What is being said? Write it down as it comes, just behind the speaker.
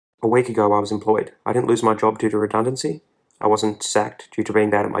A week ago I was employed. I didn't lose my job due to redundancy. I wasn't sacked due to being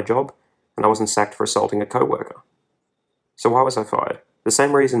bad at my job, and I wasn't sacked for assaulting a coworker. So why was I fired? The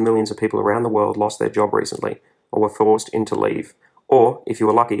same reason millions of people around the world lost their job recently, or were forced into leave, or, if you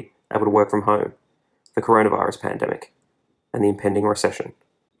were lucky, able to work from home. The coronavirus pandemic, and the impending recession.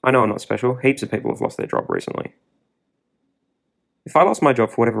 I know I'm not special. Heaps of people have lost their job recently. If I lost my job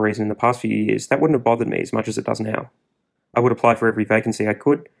for whatever reason in the past few years, that wouldn't have bothered me as much as it does now. I would apply for every vacancy I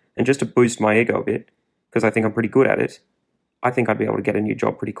could, and just to boost my ego a bit, because I think I'm pretty good at it, I think I'd be able to get a new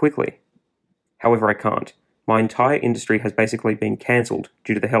job pretty quickly. However, I can't. My entire industry has basically been cancelled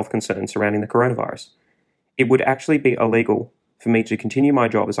due to the health concerns surrounding the coronavirus. It would actually be illegal for me to continue my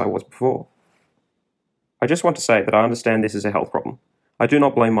job as I was before. I just want to say that I understand this is a health problem. I do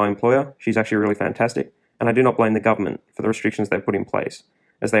not blame my employer, she's actually really fantastic, and I do not blame the government for the restrictions they've put in place,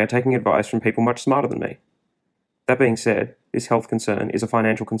 as they are taking advice from people much smarter than me. That being said, this health concern is a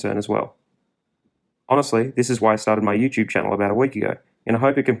financial concern as well. Honestly, this is why I started my YouTube channel about a week ago, and I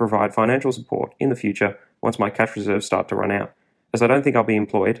hope it can provide financial support in the future once my cash reserves start to run out, as I don't think I'll be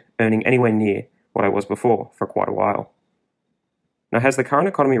employed, earning anywhere near what I was before for quite a while. Now, has the current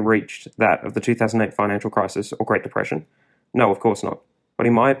economy reached that of the 2008 financial crisis or Great Depression? No, of course not. But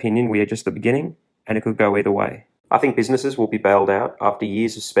in my opinion, we are just the beginning, and it could go either way. I think businesses will be bailed out after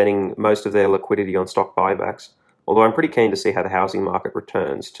years of spending most of their liquidity on stock buybacks, although I'm pretty keen to see how the housing market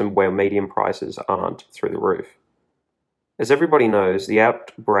returns to where median prices aren't through the roof. As everybody knows, the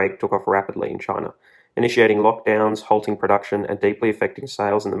outbreak took off rapidly in China, initiating lockdowns, halting production, and deeply affecting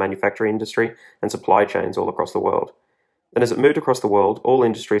sales in the manufacturing industry and supply chains all across the world. Then as it moved across the world, all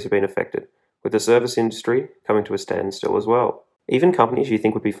industries have been affected, with the service industry coming to a standstill as well. Even companies you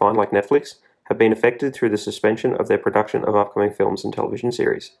think would be fine, like Netflix, have been affected through the suspension of their production of upcoming films and television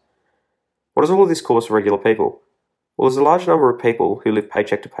series. What does all of this cause for regular people? Well, does a large number of people who live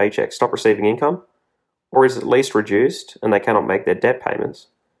paycheck to paycheck stop receiving income? Or is it at least reduced and they cannot make their debt payments?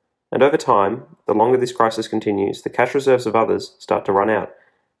 And over time, the longer this crisis continues, the cash reserves of others start to run out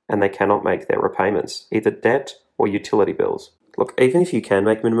and they cannot make their repayments, either debt or utility bills. Look, even if you can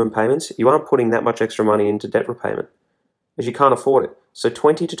make minimum payments, you aren't putting that much extra money into debt repayment, as you can't afford it. So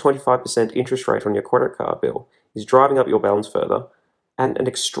 20 to 25% interest rate on your credit card bill is driving up your balance further at an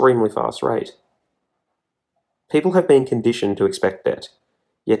extremely fast rate. People have been conditioned to expect debt.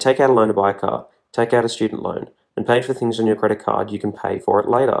 Yet take out a loan to buy a car, take out a student loan, and pay for things on your credit card you can pay for it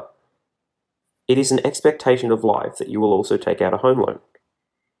later. It is an expectation of life that you will also take out a home loan.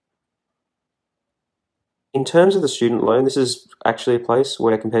 In terms of the student loan, this is actually a place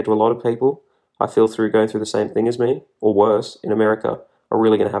where, compared to a lot of people, I feel going through the same thing as me, or worse, in America, are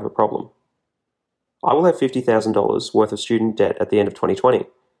really going to have a problem. I will have $50,000 worth of student debt at the end of 2020.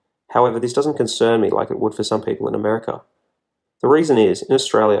 However, this doesn't concern me like it would for some people in America. The reason is, in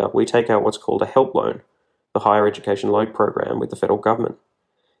Australia, we take out what's called a HELP loan, the Higher Education Loan Program with the federal government.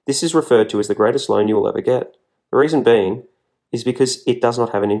 This is referred to as the greatest loan you will ever get. The reason being is because it does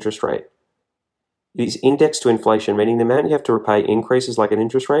not have an interest rate. It is indexed to inflation, meaning the amount you have to repay increases like an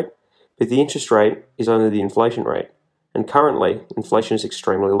interest rate, but the interest rate is only the inflation rate, and currently, inflation is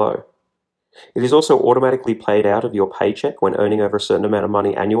extremely low. It is also automatically paid out of your paycheck when earning over a certain amount of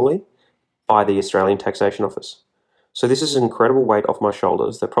money annually by the Australian Taxation Office. So this is an incredible weight off my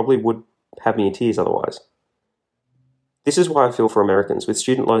shoulders that probably would have me in tears otherwise. This is why I feel for Americans with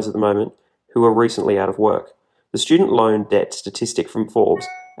student loans at the moment who are recently out of work. The student loan debt statistic from Forbes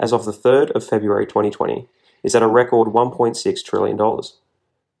as of the 3rd of February 2020 is at a record $1.6 trillion.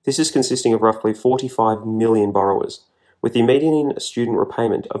 This is consisting of roughly 45 million borrowers, with the median student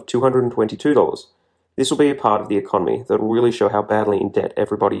repayment of $222. This will be a part of the economy that will really show how badly in debt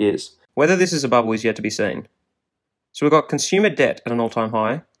everybody is. Whether this is a bubble is yet to be seen. So we've got consumer debt at an all-time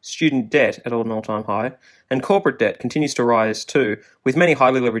high, student debt at an all-time high, and corporate debt continues to rise too, with many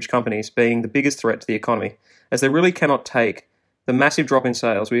highly leveraged companies being the biggest threat to the economy, as they really cannot take the massive drop in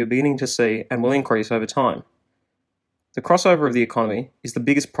sales we are beginning to see and will increase over time. The crossover of the economy is the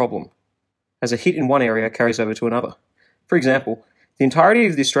biggest problem, as a hit in one area carries over to another. For example, the entirety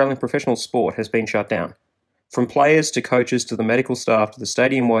of the Australian professional sport has been shut down. From players to coaches to the medical staff to the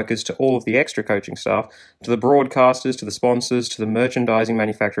stadium workers to all of the extra coaching staff to the broadcasters to the sponsors to the merchandising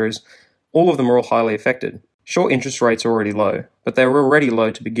manufacturers, all of them are all highly affected. Sure, interest rates are already low, but they were already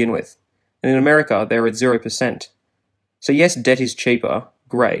low to begin with. And in America, they're at 0%. So yes, debt is cheaper,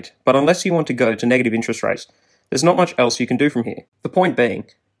 great, but unless you want to go to negative interest rates, there's not much else you can do from here. The point being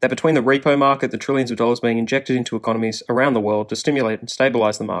that between the repo market, the trillions of dollars being injected into economies around the world to stimulate and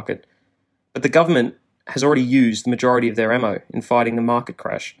stabilize the market, but the government has already used the majority of their ammo in fighting the market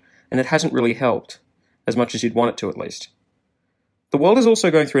crash, and it hasn't really helped, as much as you'd want it to at least. The world is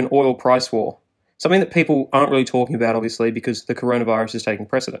also going through an oil price war, something that people aren't really talking about, obviously, because the coronavirus is taking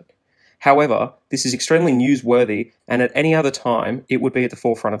precedent. However, this is extremely newsworthy, and at any other time, it would be at the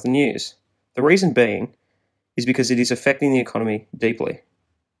forefront of the news. The reason being is because it is affecting the economy deeply.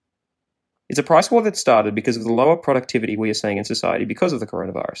 It's a price war that started because of the lower productivity we are seeing in society because of the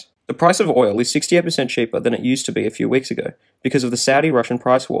coronavirus. The price of oil is 68% cheaper than it used to be a few weeks ago because of the Saudi-Russian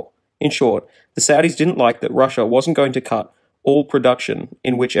price war. In short, the Saudis didn't like that Russia wasn't going to cut all production,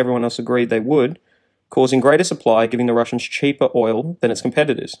 in which everyone else agreed they would, causing greater supply, giving the Russians cheaper oil than its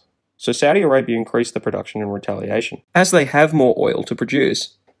competitors. So Saudi Arabia increased the production in retaliation. As they have more oil to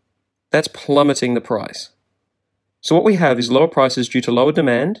produce, that's plummeting the price. So what we have is lower prices due to lower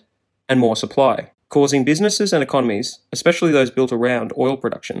demand and more supply, causing businesses and economies, especially those built around oil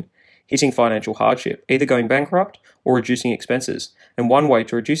production, hitting financial hardship, either going bankrupt or reducing expenses. And one way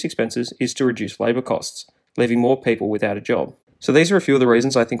to reduce expenses is to reduce labour costs, leaving more people without a job. So these are a few of the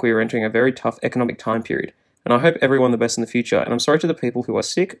reasons I think we are entering a very tough economic time period. And I hope everyone the best in the future. And I'm sorry to the people who are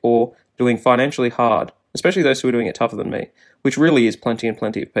sick or doing financially hard, especially those who are doing it tougher than me, which really is plenty and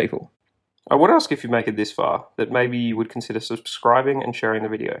plenty of people. I would ask, if you make it this far, that maybe you would consider subscribing and sharing the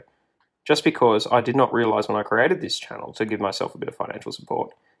video. Just because I did not realise when I created this channel to give myself a bit of financial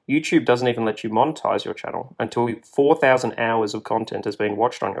support, YouTube doesn't even let you monetize your channel until 4,000 hours of content has been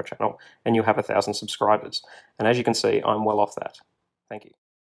watched on your channel and you have 1,000 subscribers. And as you can see, I'm well off that. Thank you.